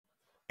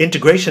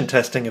Integration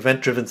testing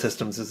event-driven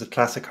systems is a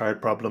classic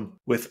hard problem.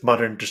 With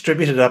modern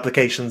distributed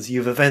applications, you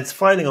have events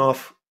filing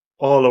off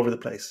all over the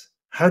place.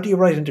 How do you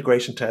write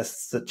integration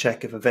tests that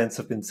check if events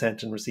have been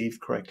sent and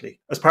received correctly?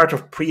 As part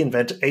of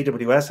pre-invent,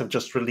 AWS have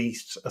just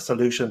released a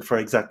solution for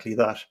exactly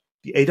that,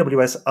 the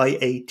AWS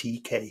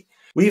IATK.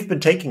 We've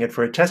been taking it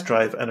for a test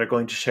drive and are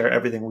going to share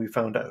everything we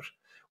found out.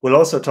 We'll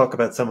also talk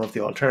about some of the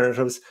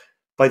alternatives.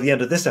 By the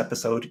end of this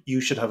episode, you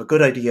should have a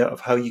good idea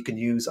of how you can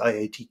use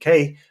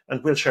IATK,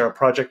 and we'll share a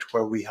project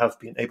where we have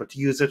been able to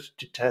use it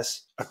to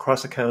test a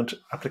cross-account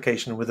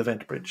application with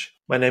EventBridge.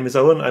 My name is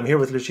Owen, I'm here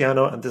with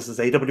Luciano, and this is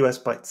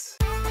AWS Bites.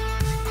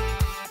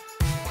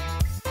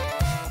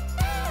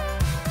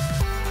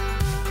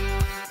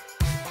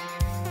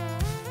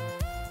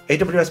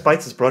 AWS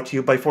Bites is brought to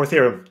you by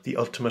fourTheorem, the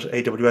ultimate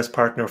AWS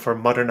partner for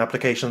modern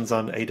applications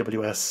on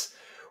AWS.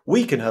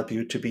 We can help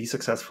you to be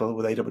successful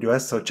with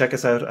AWS, so check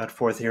us out at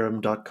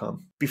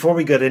fourtheorem.com. Before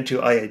we get into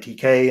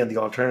IATK and the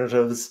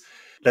alternatives,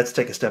 let's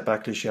take a step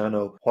back,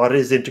 Luciano. What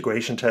is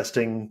integration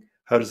testing?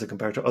 How does it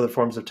compare to other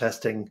forms of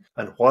testing?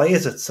 And why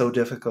is it so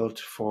difficult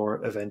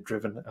for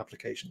event-driven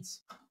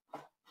applications?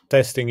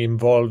 Testing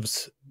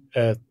involves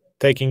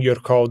taking your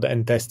code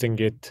and testing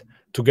it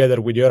together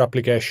with your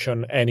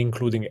application and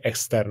including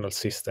external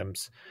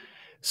systems.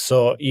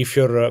 So if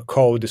your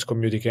code is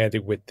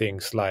communicating with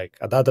things like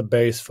a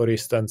database, for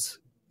instance,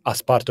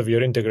 as part of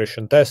your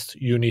integration test,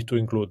 you need to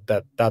include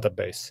that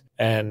database.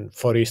 And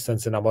for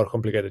instance, in a more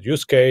complicated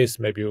use case,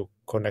 maybe you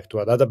connect to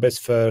a database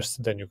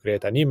first, then you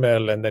create an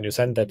email, and then you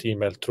send that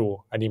email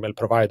through an email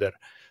provider.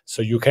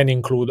 So you can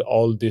include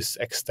all these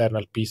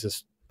external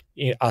pieces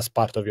as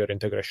part of your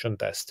integration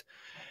test.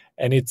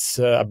 And it's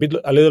a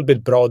little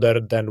bit broader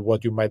than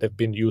what you might have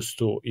been used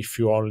to if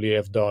you only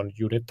have done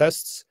unit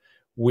tests,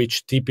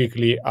 which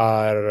typically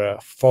are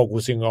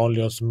focusing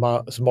only on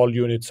small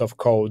units of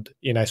code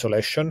in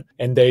isolation.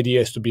 And the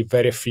idea is to be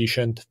very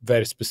efficient,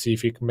 very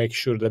specific, make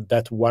sure that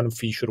that one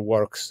feature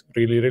works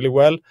really, really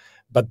well,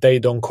 but they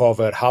don't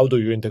cover how do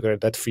you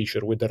integrate that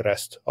feature with the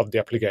rest of the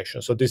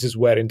application. So this is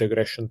where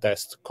integration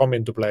tests come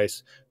into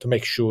place to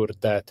make sure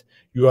that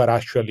you are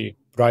actually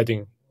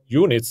writing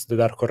units that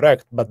are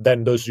correct, but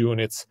then those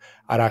units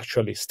are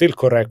actually still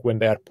correct when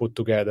they are put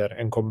together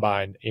and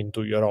combined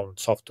into your own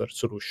software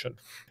solution.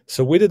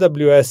 So with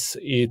AWS,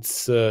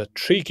 it's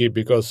tricky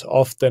because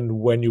often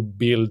when you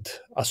build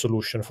a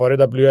solution for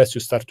AWS, you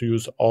start to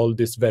use all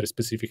these very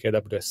specific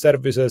AWS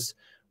services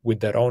with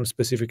their own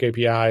specific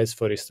APIs,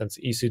 for instance,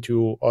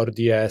 EC2,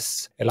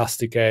 RDS,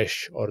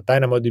 Elasticache, or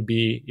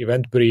DynamoDB,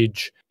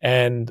 EventBridge.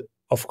 And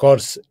of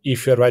course,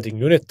 if you're writing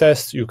unit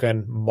tests, you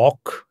can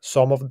mock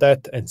some of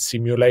that and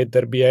simulate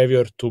their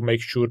behavior to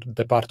make sure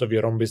the part of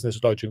your own business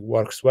logic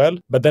works well.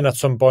 But then at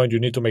some point, you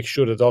need to make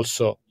sure that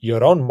also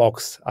your own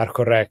mocks are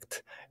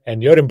correct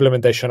and your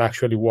implementation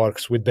actually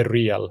works with the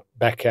real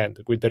backend,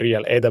 with the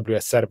real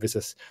AWS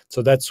services.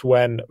 So that's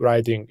when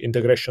writing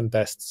integration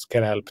tests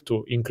can help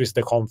to increase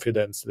the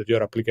confidence that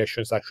your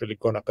application is actually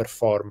going to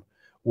perform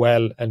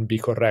well and be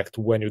correct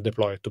when you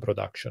deploy it to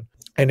production.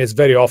 And it's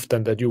very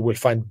often that you will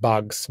find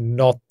bugs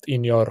not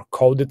in your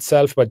code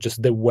itself, but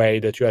just the way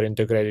that you are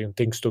integrating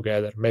things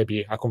together.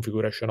 Maybe a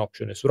configuration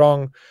option is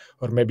wrong,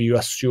 or maybe you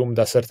assumed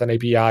a certain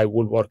API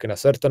will work in a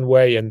certain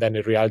way, and then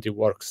in reality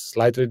works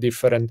slightly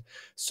different.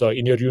 So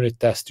in your unit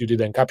test, you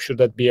didn't capture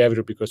that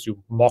behavior because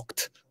you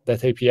mocked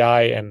that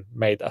API and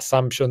made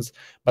assumptions.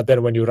 But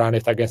then when you run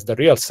it against the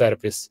real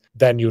service,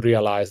 then you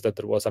realize that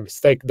there was a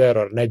mistake there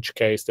or an edge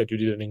case that you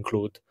didn't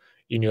include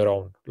in your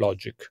own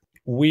logic.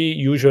 We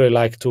usually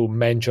like to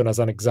mention as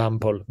an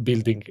example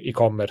building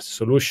e-commerce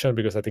solution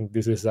because I think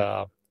this is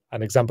an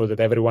example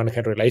that everyone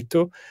can relate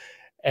to.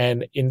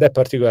 And in that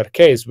particular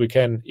case, we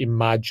can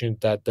imagine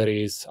that there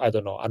is,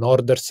 an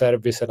order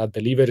service and a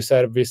delivery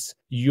service.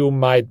 You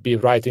might be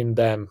writing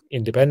them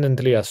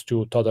independently as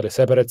two totally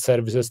separate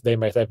services. They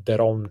might have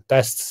their own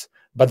tests,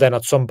 but then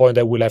at some point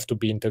they will have to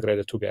be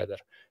integrated together.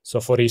 So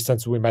for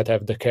instance, we might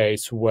have the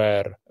case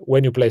where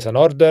when you place an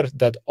order,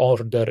 that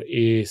order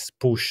is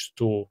pushed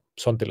to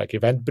something like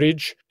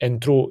EventBridge.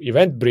 And through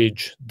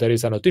EventBridge, there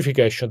is a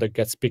notification that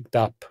gets picked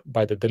up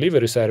by the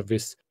delivery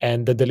service.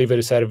 And the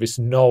delivery service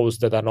knows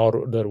that an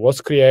order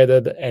was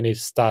created and it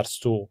starts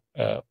to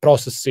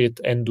process it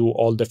and do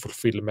all the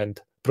fulfillment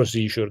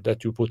procedure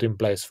that you put in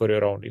place for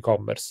your own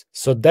e-commerce.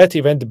 So that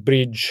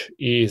EventBridge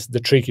is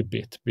the tricky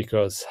bit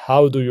because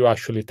how do you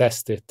actually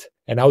test it?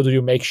 And how do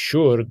you make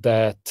sure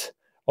that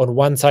on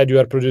one side, you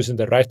are producing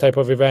the right type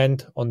of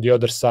event. On the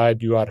other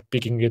side, you are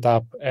picking it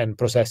up and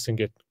processing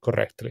it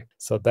correctly.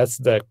 So that's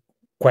the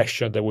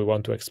question that we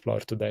want to explore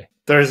today.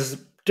 There's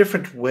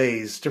different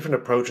ways, different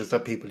approaches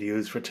that people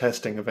use for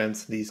testing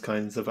events in these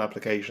kinds of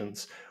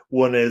applications.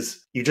 One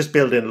is you just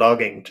build in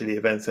logging to the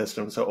event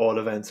system, so all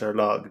events are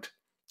logged.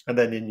 And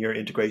then in your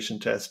integration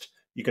test,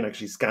 you can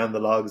actually scan the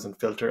logs and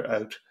filter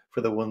out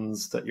for the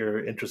ones that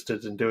you're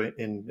interested in doing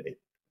in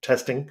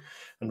testing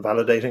and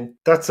validating.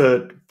 That's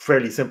a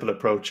fairly simple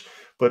approach,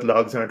 but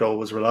logs aren't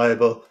always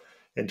reliable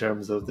in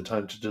terms of the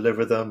time to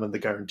deliver them and the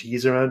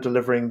guarantees around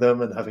delivering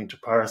them and having to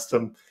parse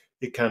them.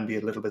 it can be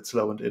a little bit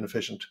slow and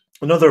inefficient.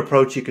 Another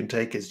approach you can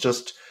take is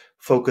just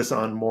focus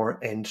on more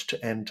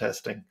end-to-end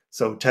testing.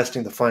 So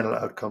testing the final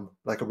outcome,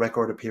 like a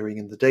record appearing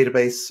in the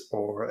database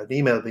or an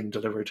email being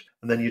delivered,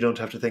 and then you don't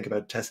have to think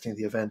about testing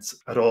the events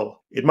at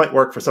all. It might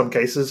work for some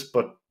cases,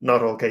 but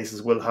not all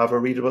cases will have a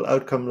readable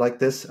outcome like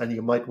this, and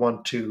you might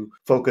want to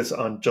focus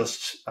on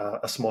just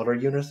a smaller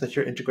unit that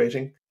you're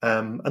integrating.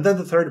 And then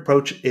the third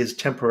approach is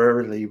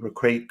temporarily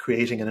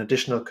creating an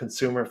additional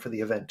consumer for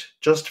the event,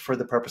 just for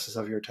the purposes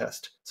of your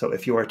test. So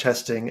if you are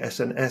testing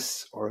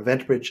SNS or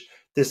EventBridge,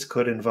 this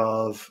could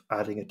involve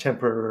adding a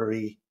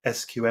temporary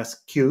SQS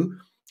queue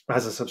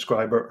as a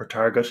subscriber or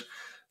target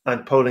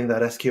and polling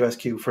that SQS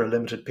queue for a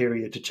limited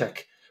period to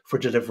check for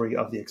delivery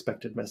of the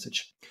expected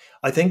message.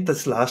 I think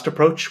this last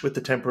approach with the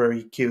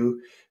temporary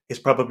queue is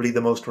probably the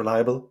most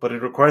reliable, but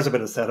it requires a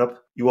bit of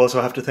setup. You also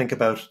have to think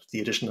about the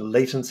additional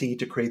latency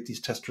to create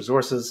these test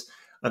resources,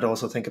 and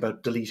also think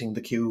about deleting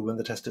the queue when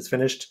the test is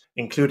finished,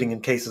 including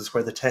in cases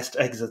where the test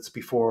exits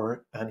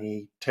before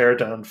any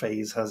teardown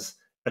phase has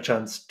a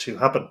chance to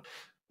happen.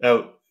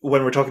 Now,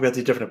 when we're talking about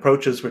these different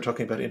approaches, we're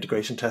talking about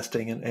integration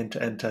testing and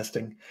end-to-end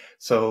testing.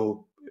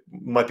 So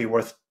it might be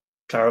worth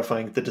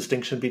clarifying the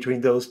distinction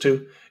between those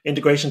two.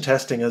 Integration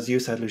testing, as you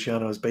said,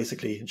 Luciano, is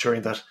basically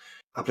ensuring that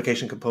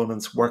application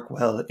components work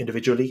well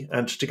individually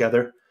and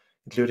together,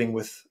 including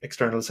with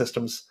external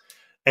systems.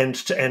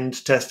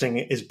 End-to-end testing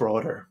is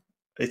broader.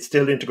 It's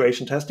still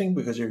integration testing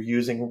because you're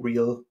using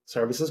real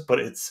services, but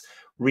it's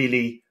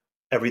really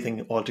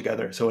everything all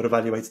together. So it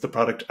evaluates the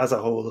product as a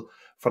whole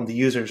from the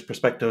user's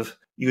perspective,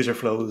 user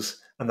flows,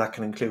 and that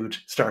can include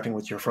starting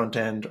with your front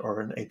end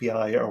or an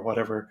API or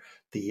whatever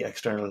the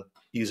external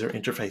user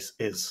interface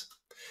is.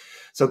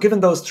 So given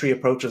those three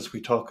approaches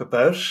we talk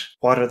about,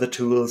 what are the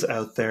tools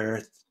out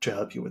there to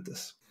help you with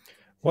this?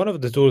 One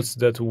of the tools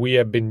that we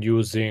have been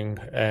using,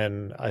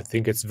 and I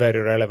think it's very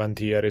relevant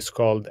here, is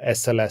called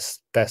SLS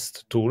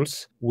Test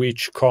Tools,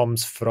 which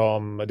comes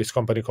from this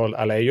company called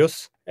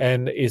Aleios,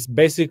 and is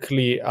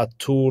basically a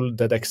tool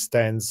that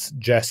extends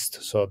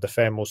Jest, so the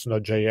famous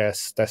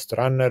Node.js test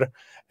runner,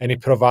 and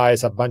it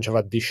provides a bunch of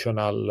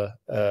additional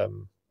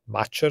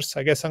matchers,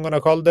 I guess I'm going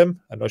to call them.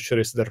 I'm not sure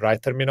it's the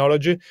right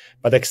terminology,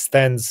 but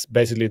extends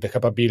basically the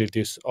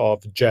capabilities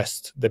of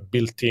Jest, the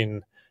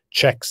built-in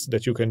checks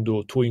that you can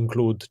do, to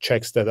include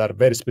checks that are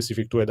very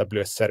specific to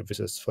AWS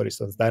services, for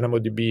instance,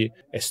 DynamoDB,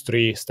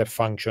 S3, step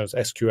functions,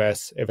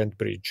 SQS,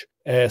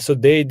 EventBridge. So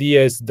the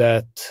idea is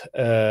that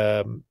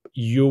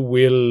you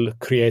will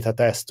create a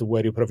test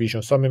where you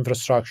provision some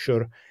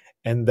infrastructure,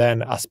 and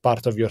then as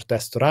part of your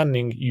test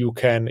running, you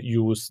can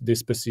use the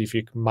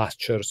specific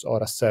matchers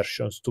or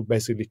assertions to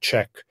basically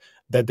check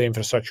that the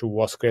infrastructure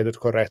was created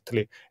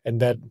correctly,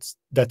 and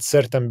that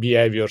certain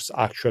behaviors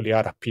actually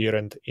are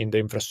apparent in the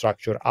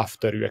infrastructure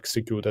after you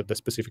executed the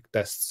specific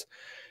tests.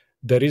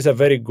 There is a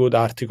very good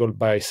article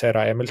by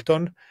Sarah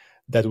Hamilton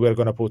that we're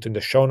going to put in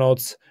the show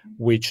notes,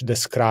 which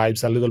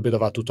describes a little bit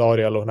of a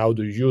tutorial on how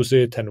to use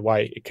it and why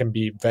it can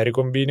be very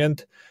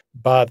convenient.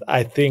 But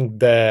I think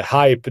the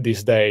hype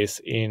these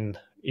days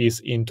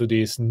is into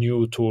this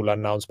new tool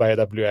announced by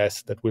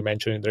AWS that we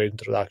mentioned in the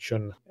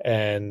introduction.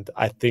 And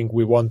I think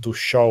we want to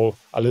show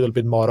a little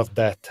bit more of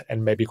that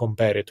and maybe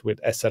compare it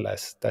with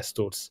SLS test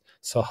tools.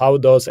 So how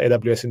does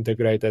AWS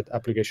Integrated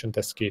Application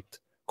Test Kit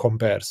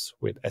compares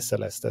with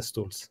SLS test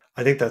tools?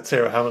 I think that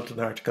Sarah Hamilton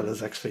article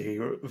is actually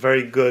a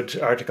very good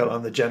article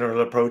on the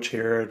general approach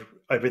here,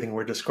 everything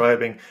we're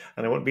describing.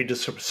 And I wouldn't be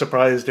just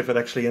surprised if it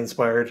actually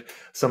inspired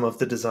some of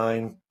the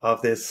design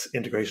of this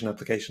integration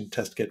application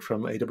test kit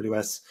from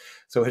AWS.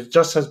 So it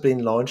just has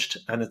been launched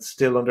and it's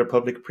still under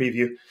public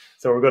preview.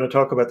 So we're going to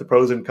talk about the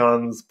pros and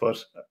cons,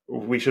 but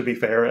we should be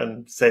fair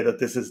and say that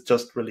this is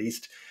just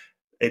released.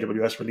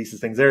 AWS releases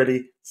things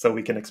early, so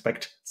we can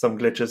expect some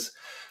glitches.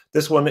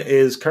 This one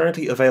is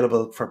currently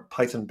available for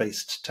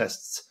Python-based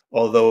tests,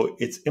 although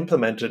it's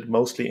implemented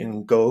mostly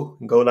in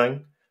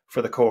Golang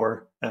for the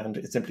core, and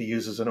it simply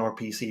uses an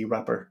RPC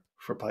wrapper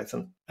for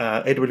Python.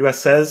 AWS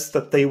says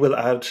that they will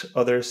add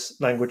other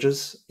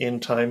languages in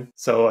time,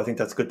 so I think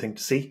that's a good thing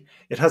to see.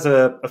 It has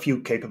a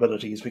few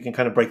capabilities. We can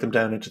kind of break them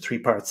down into three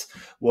parts.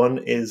 One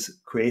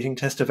is creating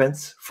test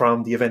events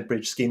from the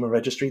EventBridge schema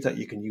registry that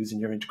you can use in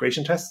your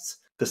integration tests.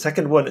 The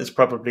second one is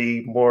probably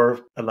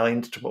more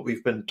aligned to what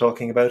we've been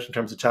talking about in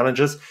terms of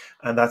challenges,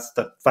 and that's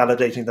that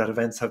validating that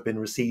events have been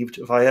received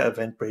via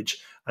EventBridge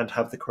and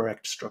have the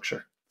correct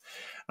structure.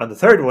 And the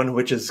third one,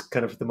 which is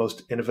kind of the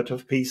most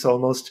innovative piece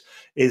almost,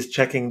 is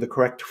checking the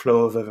correct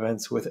flow of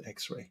events with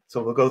X-ray.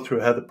 So we'll go through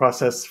how the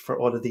process for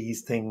all of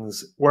these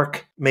things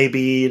work.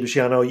 Maybe,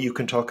 Luciano, you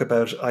can talk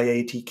about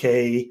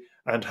IATK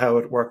and how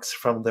it works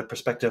from the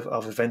perspective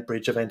of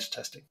EventBridge event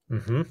testing.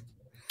 Mm-hmm.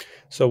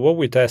 So what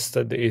we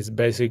tested is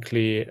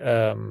basically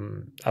a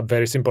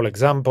very simple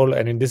example.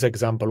 And in this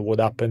example, what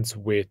happens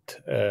with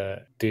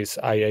this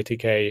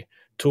IATK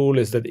tool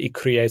is that it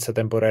creates a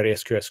temporary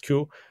SQS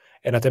queue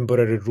and a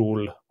temporary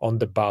rule on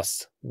the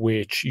bus,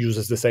 which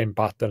uses the same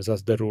patterns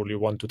as the rule you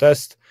want to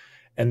test.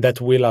 And that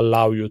will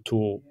allow you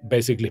to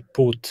basically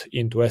put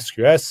into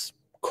SQS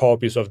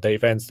copies of the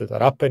events that are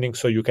happening,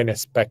 so you can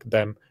inspect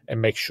them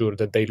and make sure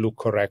that they look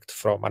correct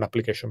from an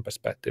application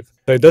perspective.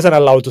 So it doesn't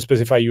allow to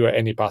specify you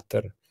any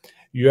pattern.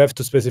 You have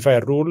to specify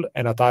a rule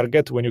and a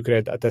target when you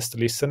create a test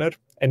listener,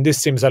 and this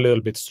seems a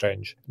little bit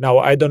strange. Now,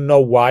 I don't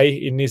know why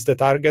it needs the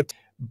target,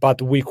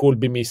 but we could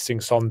be missing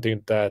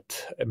something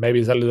that maybe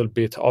is a little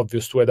bit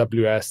obvious to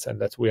AWS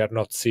and that we are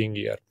not seeing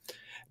here.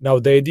 Now,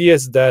 the idea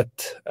is that,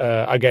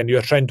 again,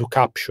 you're trying to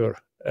capture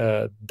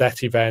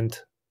that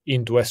event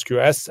into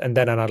SQS and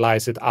then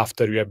analyze it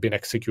after you have been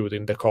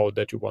executing the code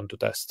that you want to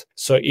test.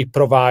 So it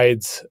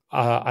provides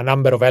a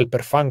number of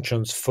helper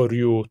functions for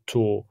you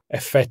to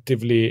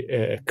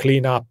effectively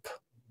clean up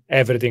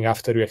everything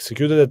after you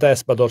executed the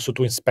test, but also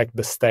to inspect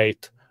the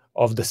state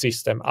of the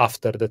system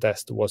after the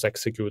test was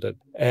executed.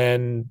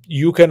 And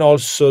you can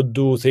also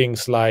do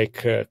things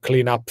like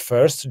clean up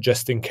first,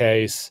 just in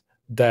case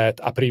that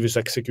a previous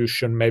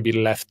execution maybe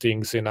left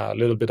things in a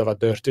little bit of a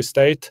dirty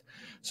state.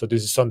 So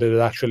this is something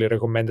that's actually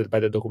recommended by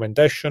the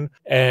documentation.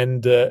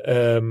 And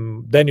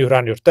then you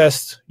run your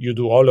test, you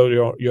do all of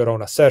your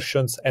own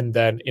assertions, and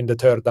then in the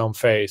third down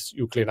phase,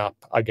 you clean up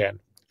again.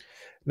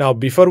 Now,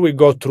 before we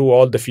go through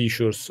all the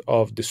features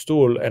of this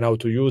tool and how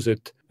to use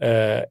it,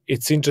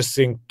 it's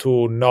interesting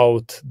to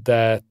note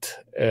that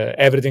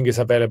everything is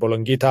available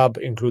on GitHub,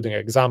 including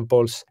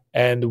examples.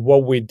 And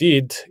what we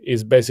did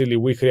is basically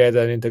we created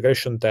an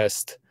integration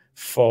test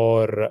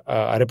for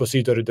a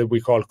repository that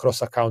we call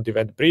cross-account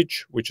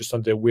EventBridge, which is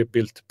something we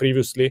built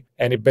previously.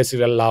 And it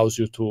basically allows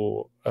you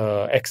to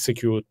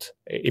execute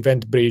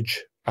EventBridge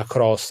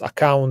across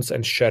accounts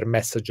and share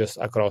messages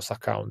across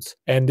accounts.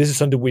 And this is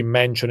something we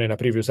mentioned in a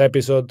previous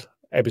episode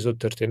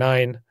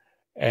 39.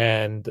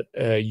 And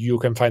you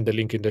can find the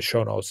link in the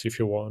show notes if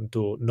you want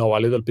to know a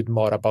little bit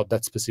more about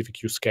that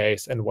specific use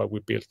case and why we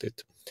built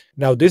it.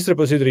 Now, this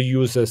repository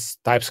uses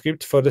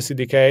TypeScript for the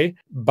CDK,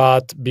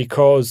 but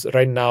because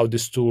right now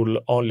this tool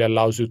only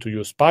allows you to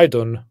use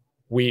Python,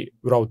 we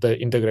wrote the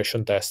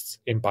integration tests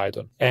in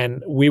Python.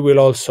 And we will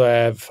also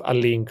have a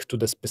link to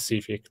the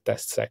specific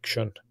test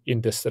section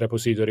in this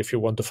repository if you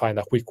want to find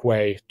a quick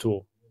way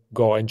to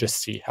go and just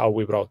see how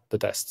we wrote the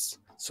tests.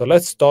 So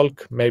let's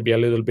talk maybe a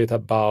little bit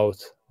about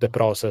the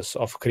process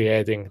of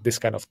creating this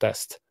kind of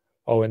test.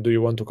 Owen, do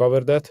you want to cover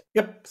that?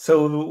 Yep.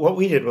 So what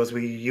we did was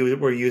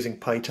we're using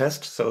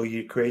PyTest. So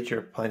you create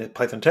your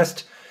Python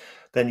test,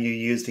 then you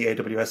use the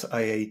AWS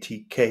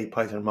IATK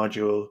Python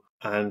module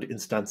and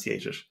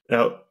instantiate it.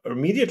 Now,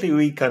 immediately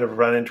we kind of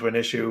ran into an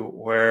issue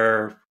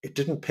where it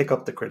didn't pick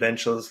up the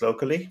credentials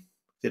locally.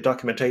 The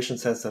documentation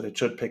says that it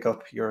should pick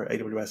up your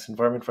AWS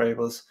environment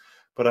variables,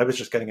 but I was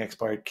just getting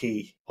expired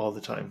key all the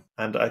time.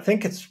 And I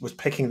think it was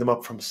picking them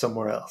up from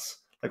somewhere else,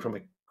 like from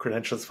a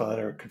credentials file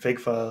or a config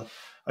file.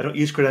 I don't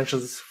use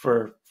credentials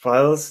for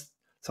files,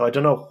 so I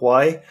don't know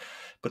why,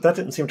 but that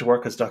didn't seem to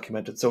work as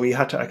documented. So we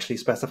had to actually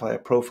specify a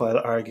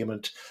profile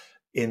argument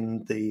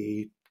in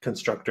the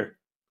constructor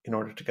in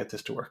order to get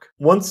this to work.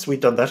 Once we've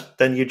done that,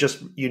 then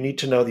you need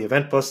to know the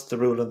event bus, the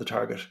rule, and the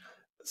target.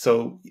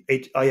 So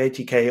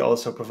IATK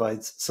also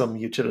provides some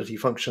utility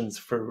functions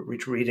for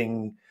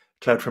reading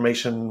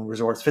CloudFormation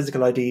resource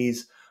physical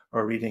IDs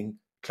or reading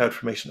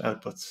CloudFormation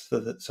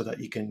outputs so that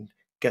you can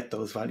get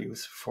those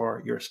values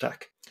for your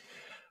stack.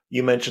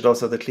 You mentioned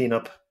also the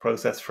cleanup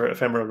process for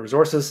ephemeral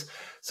resources.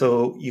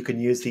 So you can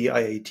use the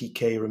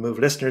IATK remove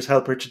listeners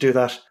helper to do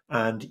that.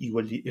 And it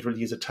will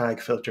use a tag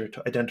filter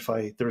to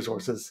identify the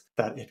resources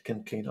that it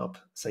can clean up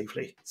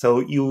safely.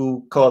 So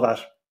you call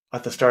that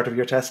at the start of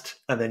your test,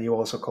 and then you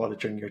also call it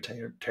during your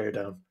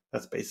teardown.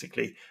 That's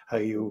basically how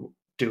you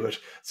do it,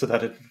 so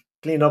that it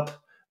clean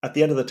up at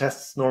the end of the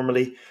tests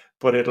normally,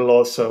 but it'll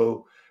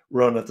also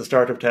run at the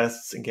start of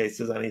tests in case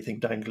there's anything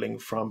dangling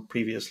from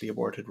previously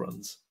aborted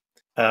runs.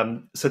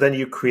 So then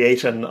you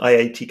create an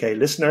IATK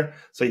listener.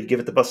 So you give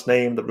it the bus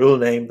name, the rule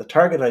name, the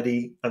target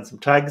ID, and some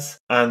tags.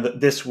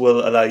 And this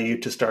will allow you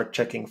to start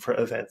checking for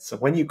events. So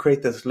when you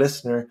create this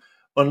listener,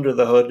 under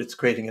the hood, it's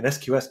creating an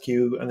SQS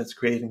queue and it's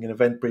creating an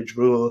EventBridge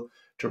rule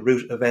to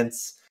route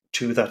events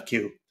to that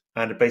queue.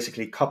 And it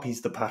basically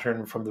copies the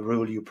pattern from the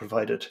rule you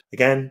provided.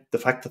 Again, the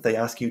fact that they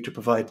ask you to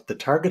provide the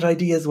target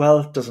ID as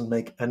well doesn't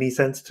make any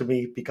sense to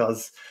me,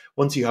 because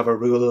once you have a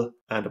rule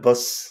and a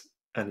bus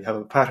and you have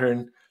a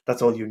pattern,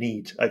 that's all you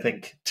need, I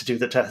think, to do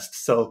the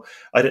test. So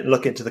I didn't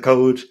look into the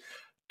code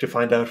to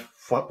find out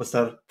what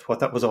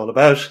that was all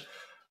about.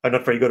 I'm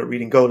not very good at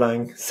reading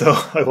Golang, so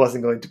I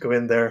wasn't going to go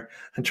in there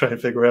and try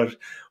and figure out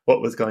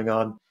what was going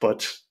on.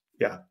 But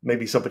yeah,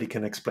 maybe somebody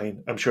can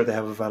explain. I'm sure they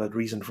have a valid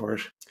reason for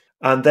it.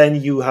 And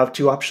then you have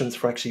two options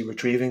for actually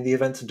retrieving the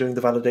events and doing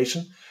the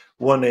validation.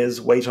 One is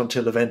wait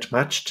until event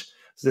matched.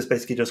 So this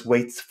basically just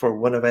waits for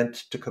one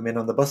event to come in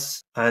on the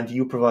bus, and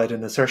you provide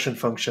an assertion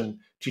function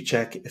to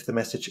check if the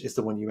message is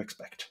the one you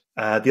expect.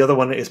 The other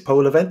one is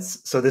poll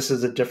events. So this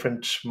is a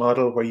different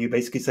model where you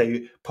basically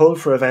say poll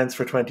for events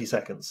for 20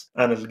 seconds,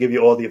 and it'll give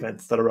you all the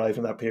events that arrive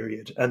in that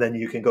period. And then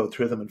you can go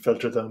through them and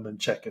filter them and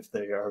check if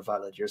they are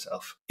valid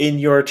yourself. In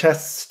your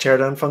tests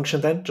teardown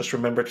function then, just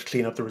remember to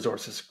clean up the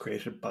resources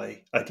created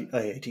by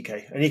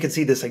IATK. And you can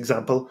see this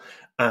example,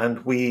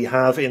 and we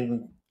have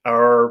in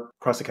our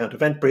cross-account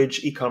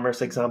EventBridge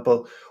e-commerce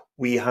example,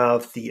 we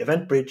have the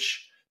EventBridge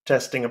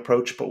testing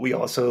approach, but we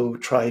also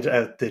tried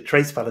out the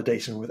trace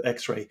validation with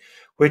X-ray,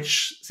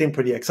 which seemed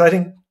pretty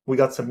exciting. We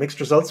got some mixed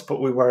results,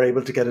 but we were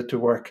able to get it to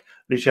work.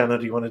 Luciano,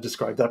 do you want to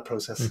describe that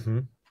process?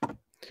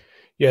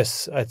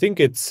 Yes, I think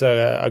it's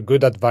a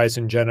good advice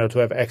in general to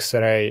have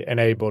X-ray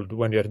enabled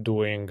when you're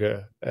doing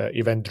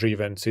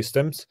event-driven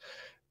systems,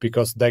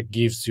 because that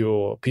gives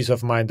you peace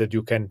of mind that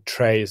you can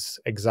trace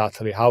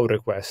exactly how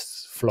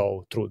requests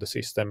flow through the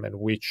system and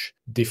which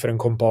different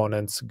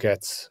components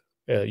gets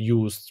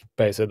used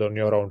based on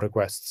your own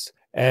requests.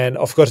 And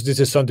of course, this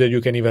is something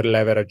you can even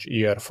leverage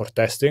here for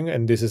testing.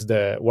 And this is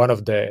one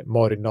of the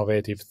more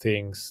innovative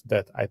things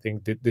that I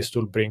think this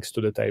tool brings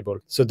to the table.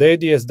 So the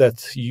idea is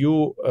that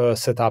you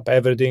set up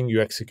everything, you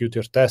execute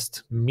your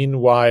test.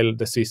 Meanwhile,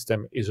 the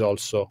system is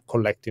also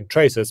collecting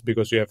traces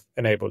because you have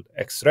enabled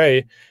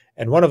X-ray.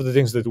 And one of the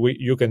things that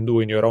you can do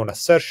in your own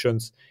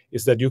assertions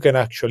is that you can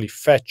actually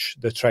fetch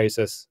the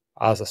traces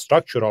as a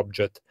structure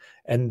object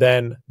and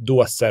then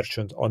do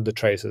assertions on the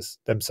traces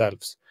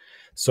themselves.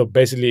 So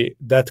basically,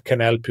 that can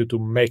help you to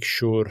make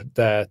sure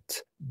that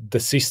the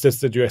systems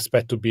that you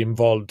expect to be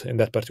involved in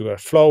that particular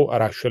flow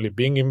are actually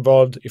being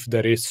involved. If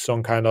there is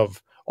some kind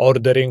of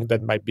ordering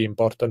that might be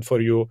important for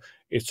you,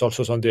 it's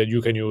also something that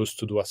you can use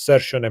to do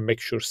assertion and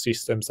make sure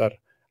systems are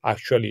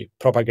actually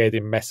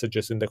propagating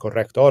messages in the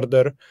correct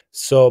order.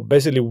 So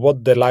basically,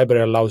 what the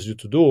library allows you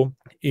to do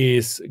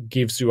is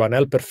gives you an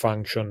helper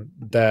function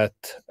that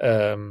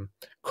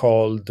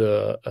called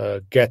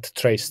get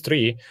trace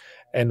tree.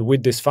 And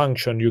with this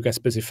function, you can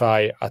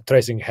specify a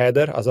tracing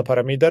header as a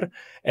parameter,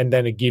 and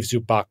then it gives you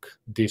back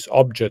this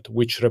object,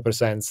 which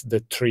represents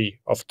the tree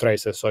of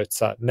traces. So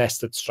it's a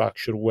nested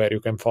structure where you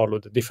can follow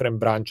the different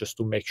branches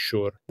to make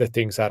sure that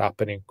things are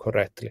happening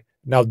correctly.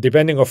 Now,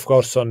 depending, of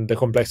course, on the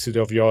complexity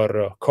of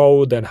your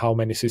code and how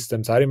many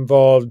systems are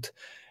involved,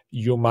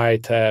 you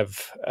might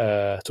have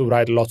to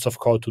write lots of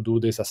code to do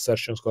these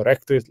assertions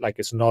correctly. Like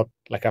it's not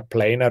like a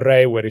plain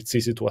array where it's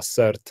easy to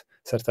assert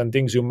certain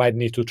things. You might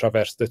need to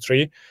traverse the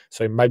tree.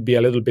 So it might be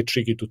a little bit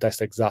tricky to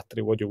test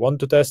exactly what you want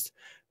to test,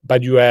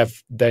 but you have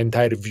the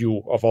entire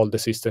view of all the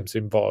systems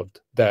involved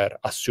there,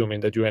 assuming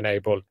that you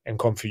enable and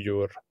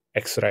configure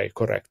X-ray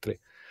correctly.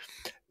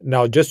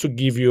 Now, just to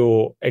give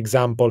you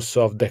examples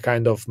of the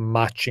kind of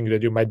matching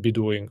that you might be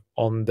doing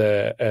on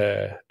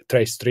the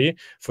trace tree,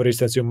 for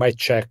instance, you might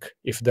check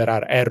if there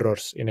are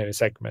errors in any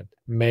segment.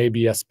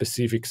 Maybe a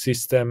specific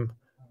system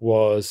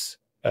was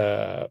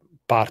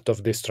part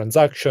of this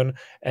transaction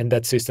and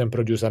that system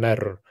produced an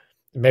error.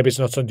 Maybe it's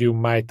not something you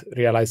might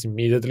realize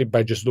immediately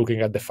by just looking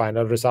at the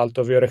final result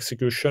of your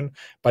execution,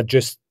 but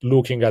just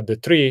looking at the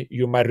tree,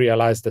 you might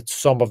realize that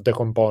some of the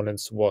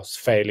components was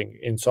failing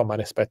in some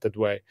unexpected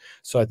way.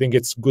 So I think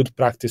it's good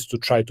practice to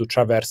try to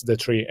traverse the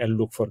tree and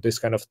look for these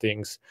kind of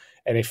things.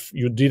 And if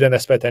you didn't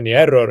expect any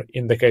error,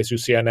 in the case you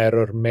see an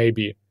error,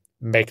 maybe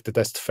make the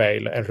test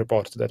fail and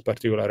report that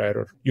particular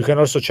error. You can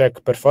also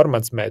check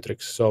performance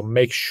metrics. So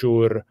make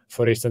sure,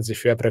 for instance,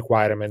 if you have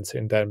requirements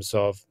in terms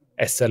of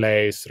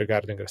SLAs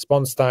regarding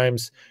response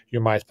times, you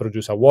might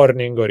produce a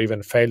warning or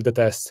even fail the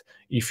test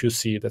if you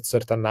see that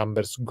certain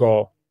numbers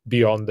go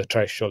beyond the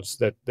thresholds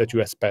that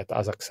you expect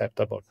as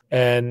acceptable.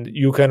 And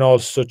you can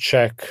also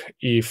check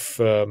if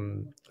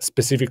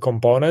specific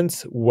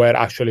components were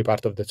actually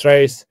part of the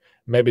trace.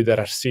 Maybe there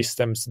are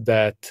systems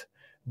that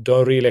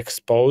don't really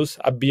expose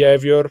a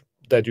behavior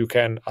that you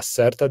can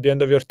assert at the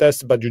end of your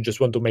test, but you just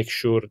want to make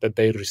sure that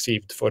they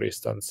received, for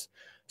instance,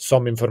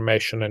 some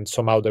information and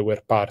somehow they were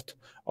part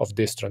of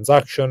this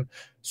transaction.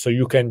 So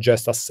you can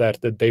just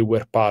assert that they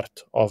were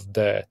part of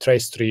the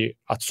trace tree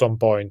at some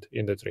point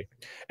in the tree.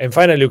 And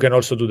finally, you can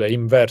also do the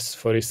inverse.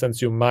 For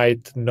instance, you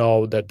might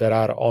know that there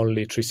are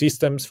only 3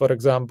 systems, for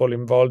example,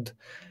 involved.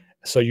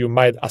 So you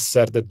might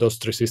assert that those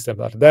 3 systems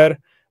are there.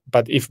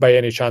 But if by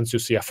any chance you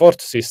see a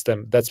 4th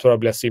system, that's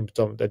probably a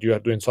symptom that you are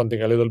doing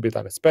something a little bit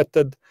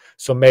unexpected.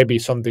 So maybe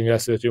something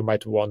else that you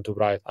might want to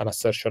write an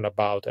assertion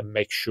about and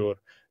make sure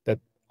that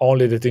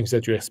only the things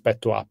that you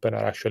expect to happen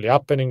are actually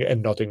happening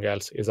and nothing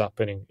else is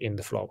happening in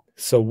the flow.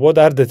 So what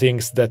are the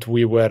things that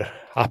we were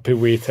happy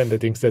with and the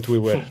things that we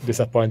were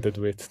disappointed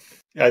with?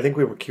 Yeah, I think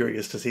we were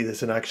curious to see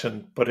this in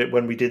action, but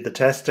when we did the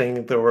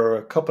testing, there were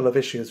a couple of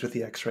issues with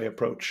the X-ray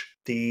approach.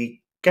 The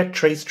get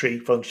trace tree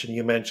function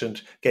you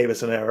mentioned gave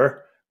us an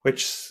error,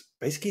 which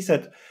basically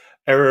said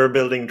error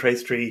building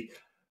trace tree,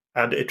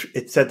 and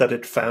it said that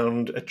it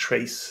found a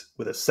trace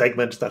with a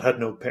segment that had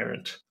no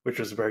parent, which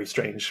was a very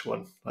strange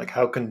one. Like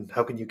how can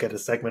you get a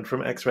segment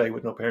from X-ray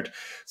with no parent?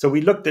 So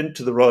we looked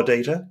into the raw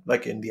data,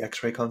 like in the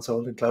X-ray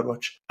console in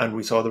CloudWatch, and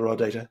we saw the raw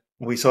data.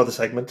 We saw the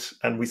segment,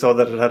 and we saw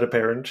that it had a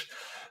parent.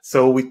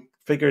 So we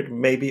figured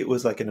maybe it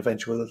was like an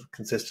eventual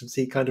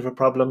consistency kind of a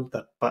problem,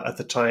 that but at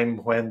the time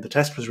when the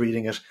test was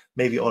reading it,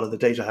 maybe all of the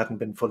data hadn't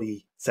been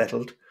fully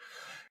settled.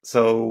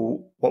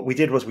 So what we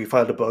did was we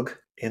filed a bug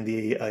in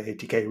the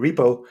IATK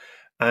repo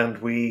and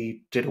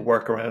we did a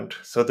workaround.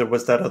 So there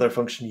was that other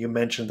function you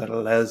mentioned that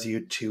allows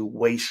you to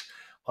wait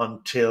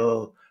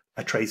until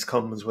a trace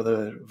comes with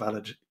a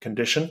valid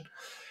condition.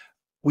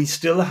 We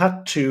still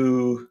had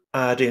to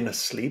add in a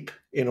sleep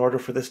in order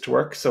for this to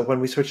work. So when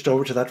we switched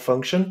over to that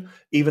function,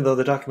 even though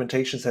the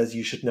documentation says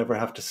you should never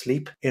have to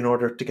sleep in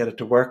order to get it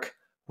to work,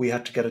 we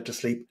had to get it to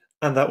sleep,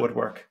 and that would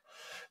work.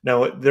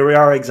 Now, there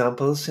are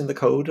examples in the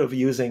code of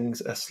using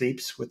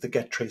sleeps with the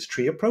get trace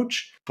tree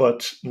approach,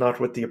 but not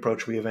with the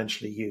approach we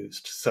eventually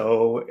used.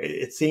 So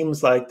it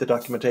seems like the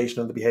documentation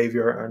and the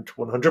behavior aren't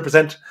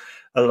 100%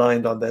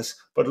 aligned on this.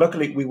 But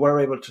luckily, we were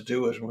able to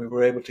do it, and we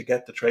were able to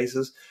get the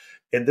traces.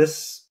 In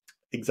this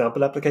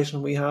example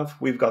application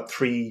we've got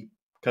three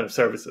kind of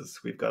services.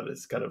 We've got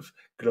this kind of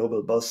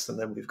global bus, and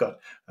then we've got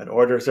an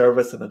order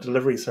service and a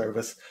delivery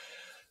service.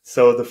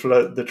 So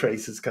the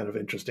trace is kind of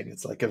interesting.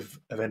 It's like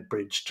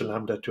EventBridge to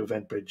Lambda to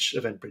EventBridge,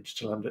 EventBridge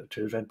to Lambda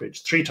to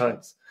EventBridge 3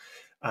 times.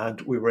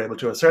 And we were able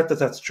to assert that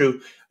that's true.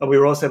 And we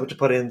were also able to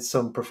put in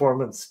some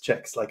performance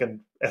checks, like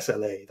an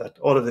SLA, that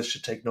all of this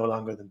should take no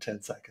longer than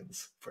 10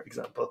 seconds, for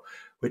example,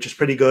 which is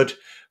pretty good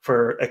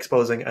for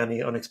exposing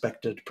any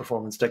unexpected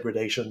performance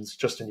degradations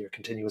just in your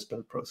continuous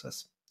build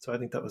process. So I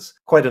think that was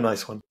quite a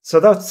nice one. So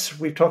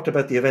we've talked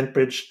about the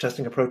EventBridge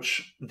testing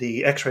approach,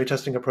 the X-ray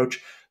testing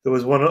approach. There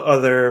was one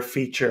other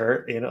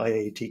feature in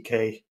IATK.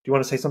 Do you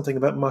want to say something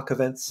about mock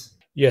events?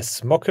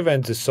 Yes, mock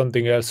events is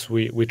something else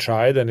we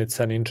tried, and it's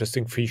an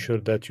interesting feature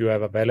that you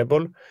have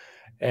available.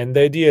 And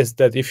the idea is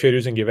that if you're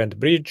using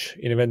EventBridge,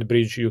 in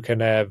EventBridge, you can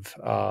have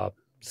a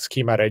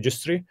schema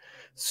registry.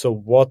 So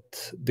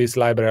what this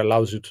library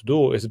allows you to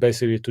do is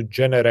basically to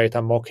generate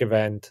a mock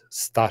event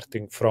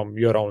starting from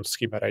your own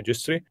schema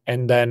registry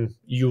and then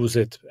use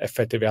it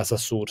effectively as a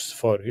source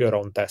for your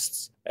own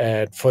tests.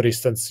 And for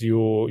instance,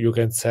 you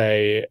can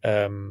say,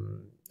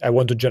 I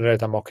want to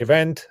generate a mock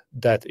event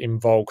that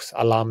invokes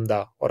a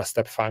Lambda or a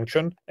step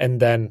function, and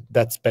then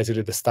that's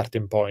basically the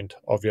starting point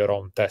of your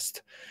own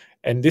test.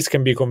 And this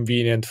can be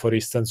convenient, for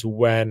instance,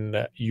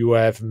 when you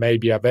have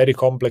maybe a very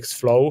complex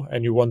flow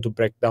and you want to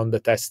break down the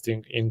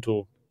testing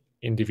into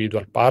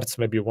individual parts.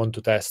 Maybe you want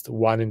to test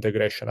one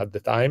integration at the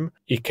time.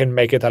 It can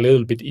make it a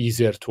little bit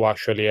easier to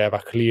actually have a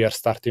clear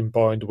starting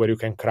point where you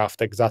can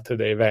craft exactly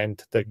the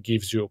event that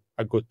gives you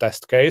a good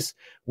test case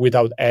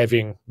without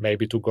having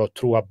maybe to go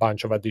through a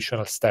bunch of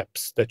additional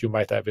steps that you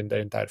might have in the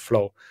entire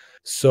flow.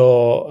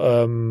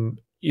 So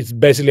it's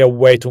basically a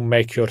way to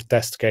make your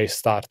test case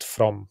start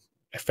from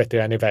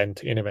effectively an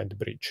event in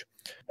EventBridge.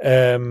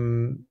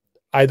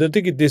 I don't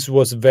think this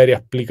was very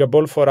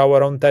applicable for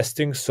our own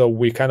testing, so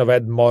we kind of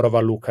had more of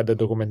a look at the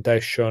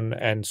documentation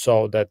and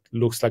saw that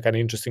looks like an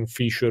interesting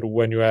feature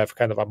when you have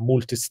kind of a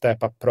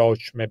multi-step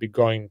approach, maybe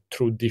going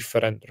through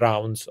different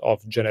rounds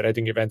of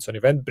generating events on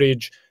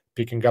EventBridge,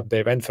 picking up the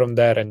event from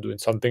there and doing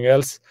something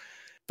else.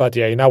 But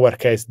yeah, in our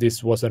case,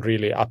 this wasn't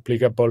really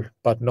applicable,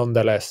 but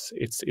nonetheless,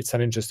 it's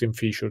an interesting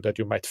feature that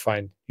you might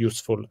find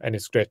useful, and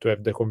it's great to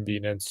have the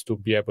convenience to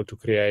be able to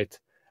create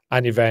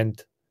an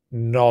event,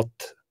 not,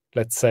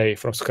 let's say,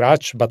 from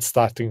scratch, but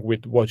starting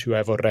with what you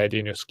have already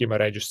in your schema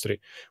registry,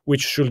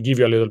 which should give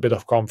you a little bit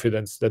of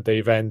confidence that the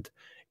event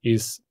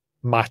is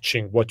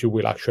matching what you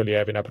will actually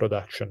have in a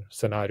production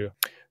scenario.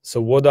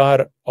 So what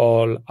are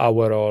all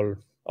our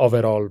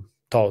overall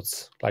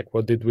thoughts? Like,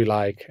 what did we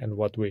like and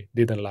what we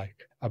didn't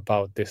like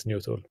about this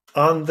new tool?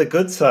 On the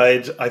good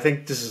side, I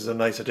think this is a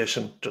nice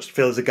addition. Just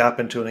fills a gap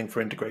in tooling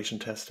for integration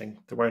testing.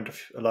 There weren't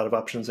a lot of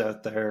options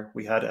out there.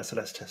 We had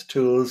SLS test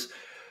tools.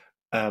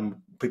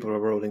 People were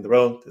rolling their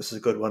own. This is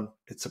a good one.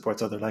 It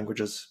supports other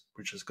languages,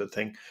 which is a good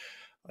thing.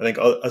 I think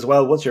as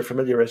well, once you're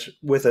familiar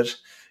with it,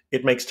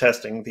 it makes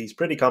testing these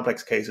pretty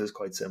complex cases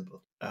quite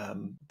simple.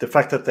 The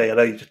fact that they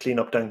allow you to clean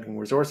up dangling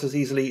resources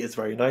easily is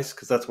very nice,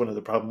 because that's one of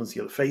the problems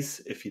you'll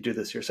face if you do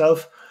this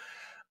yourself.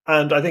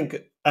 And I think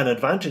an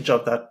advantage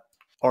of that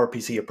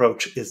RPC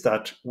approach is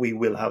that we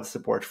will have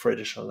support for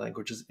additional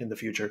languages in the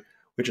future,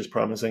 which is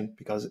promising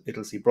because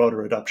it'll see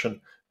broader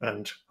adoption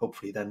and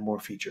hopefully then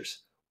more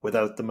features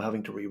without them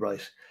having to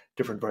rewrite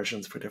different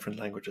versions for different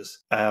languages.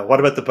 What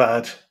about the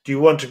bad? Do you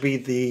want to be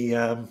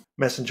the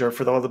messenger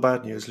for all the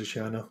bad news,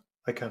 Luciano?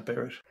 I can't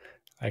bear it.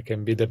 I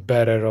can be the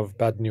bearer of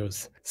bad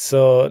news.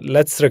 So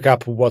let's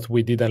recap what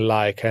we didn't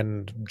like.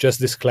 And just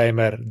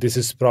disclaimer, this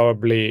is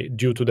probably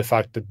due to the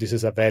fact that this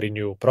is a very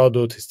new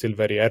product. It's still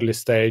very early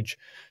stage.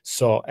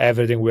 So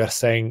everything we are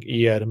saying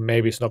here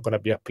maybe it's not going to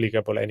be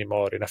applicable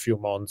anymore in a few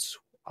months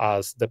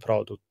as the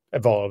product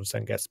evolves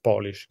and gets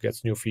polished,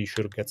 gets new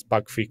feature, gets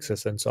bug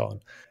fixes, and so on.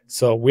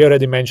 So we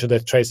already mentioned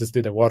that traces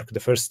didn't work the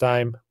first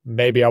time.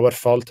 Maybe our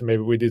fault,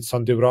 maybe we did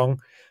something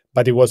wrong,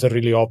 but it wasn't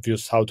really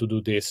obvious how to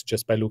do this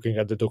just by looking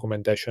at the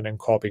documentation and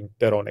copying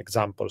their own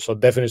example. So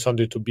definitely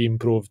something to be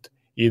improved,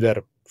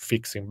 either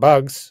fixing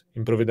bugs,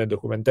 improving the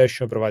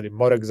documentation, providing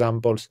more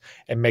examples,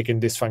 and making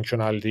this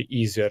functionality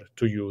easier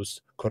to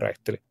use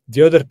correctly.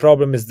 The other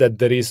problem is that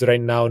there is right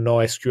now no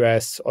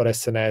SQS or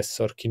SNS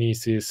or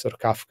Kinesis or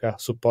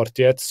Kafka support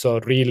yet. So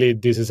really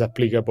this is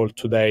applicable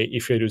today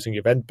if you're using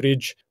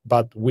EventBridge,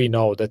 but we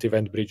know that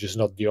EventBridge is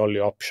not the only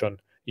option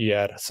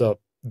here. So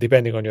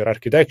depending on your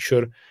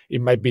architecture,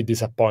 it might be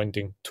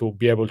disappointing to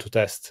be able to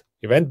test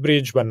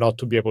EventBridge, but not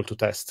to be able to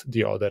test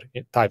the other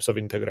types of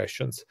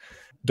integrations.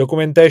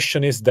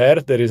 Documentation is there.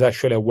 There is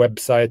actually a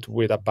website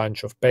with a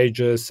bunch of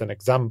pages and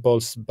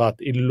examples, but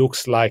it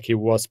looks like it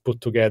was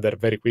put together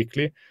very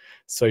quickly.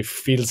 So it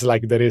feels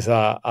like there is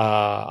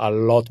a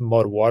lot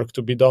more work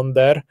to be done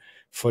there.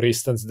 For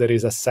instance, there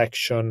is a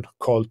section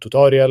called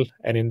tutorial,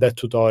 and in that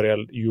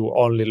tutorial, you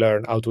only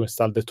learn how to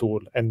install the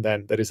tool, and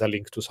then there is a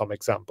link to some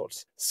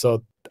examples.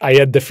 So I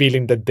had the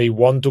feeling that they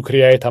want to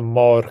create a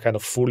more kind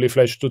of fully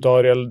fledged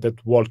tutorial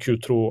that walk you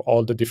through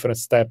all the different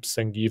steps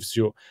and gives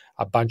you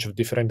a bunch of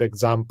different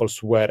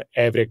examples where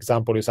every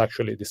example is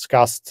actually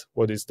discussed,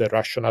 what is the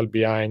rationale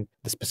behind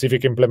the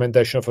specific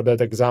implementation for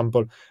that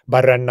example.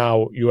 But right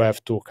now you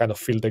have to kind of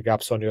fill the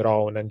gaps on your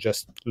own and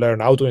just learn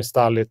how to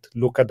install it,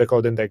 look at the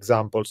code and the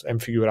examples,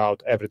 and figure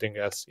out everything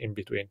else in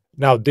between.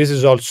 Now, this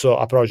is also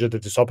a project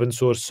that is open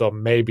source, so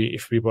maybe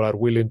if people are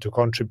willing to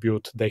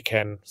contribute, they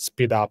can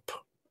speed up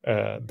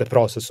the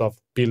process of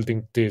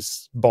building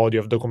this body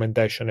of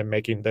documentation and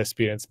making the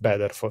experience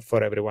better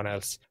for everyone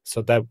else.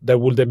 So that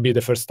would then be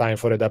the first time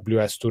for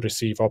AWS to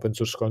receive open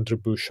source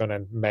contribution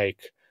and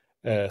make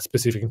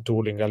specific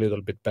tooling a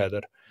little bit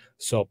better.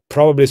 So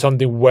probably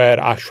something where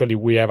actually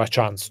we have a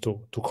chance to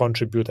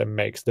contribute and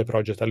makes the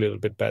project a little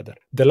bit better.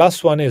 The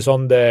last one is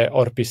on the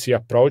RPC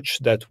approach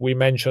that we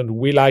mentioned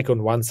we like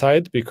on one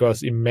side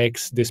because it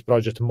makes this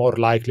project more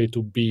likely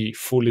to be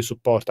fully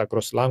supported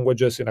across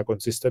languages in a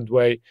consistent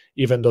way,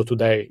 even though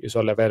today is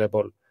all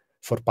available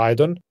for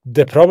Python.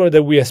 The problem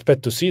that we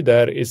expect to see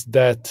there is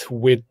that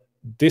with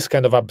this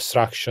kind of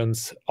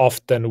abstractions,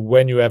 often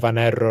when you have an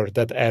error,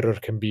 that error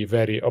can be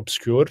very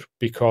obscure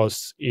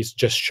because it's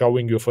just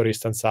showing you, for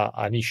instance,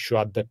 an issue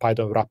at the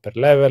Python wrapper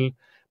level,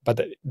 but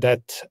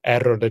that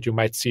error that you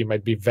might see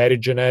might be very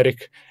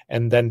generic,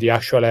 and then the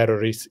actual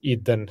error is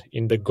hidden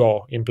in the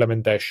Go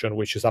implementation,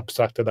 which is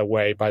abstracted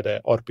away by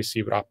the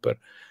RPC wrapper.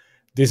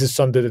 This is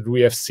something that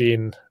we have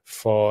seen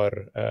for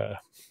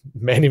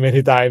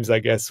many times, I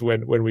guess,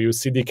 when we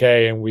use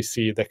CDK and we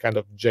see the kind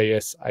of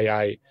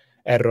JSII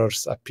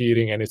errors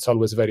appearing, and it's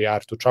always very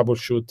hard to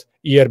troubleshoot.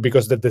 Here,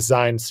 because the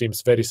design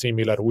seems very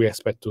similar, we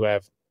expect to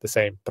have the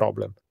same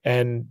problem.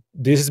 And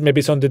this is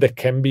maybe something that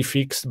can be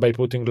fixed by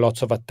putting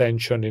lots of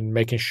attention in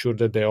making sure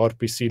that the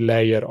RPC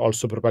layer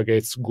also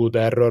propagates good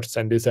errors,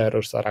 and these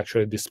errors are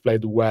actually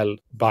displayed well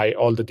by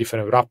all the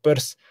different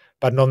wrappers.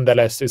 But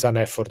nonetheless, it's an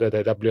effort that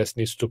AWS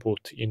needs to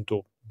put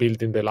into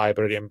building the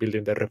library and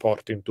building the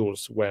reporting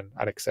tools when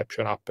an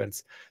exception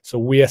happens. So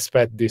we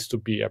expect this to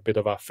be a bit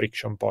of a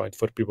friction point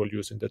for people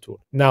using the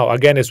tool. Now,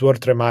 again, it's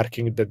worth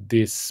remarking that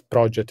this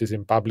project is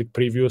in public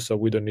preview, so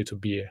we don't need to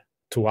be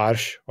too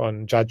harsh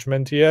on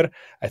judgment here.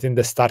 I think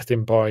the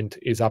starting point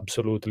is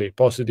absolutely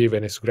positive,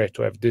 and it's great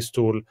to have this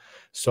tool.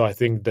 So I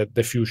think that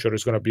the future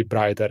is going to be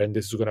brighter, and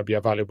this is going to be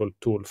a valuable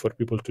tool for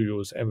people to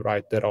use and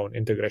write their own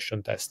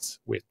integration tests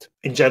with.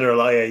 In general,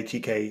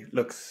 IATK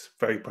looks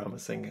very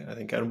promising, I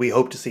think, and we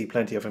hope to see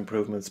plenty of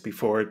improvements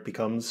before it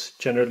becomes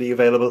generally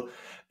available.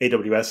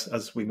 AWS,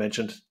 as we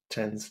mentioned,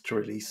 tends to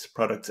release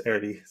products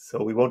early,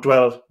 so we won't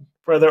dwell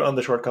further on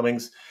the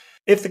shortcomings.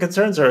 If the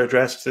concerns are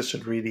addressed, this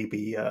should really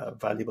be a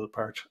valuable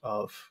part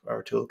of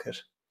our toolkit.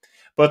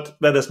 But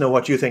let us know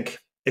what you think.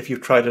 If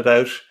you've tried it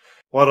out,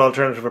 what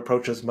alternative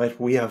approaches might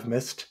we have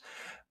missed?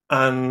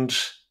 And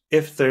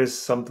if there's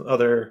some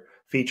other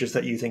features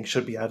that you think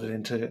should be added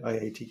into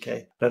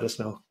IATK, let us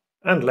know.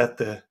 And let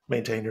the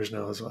maintainers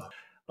know as well.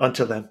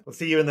 Until then, we'll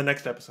see you in the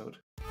next episode.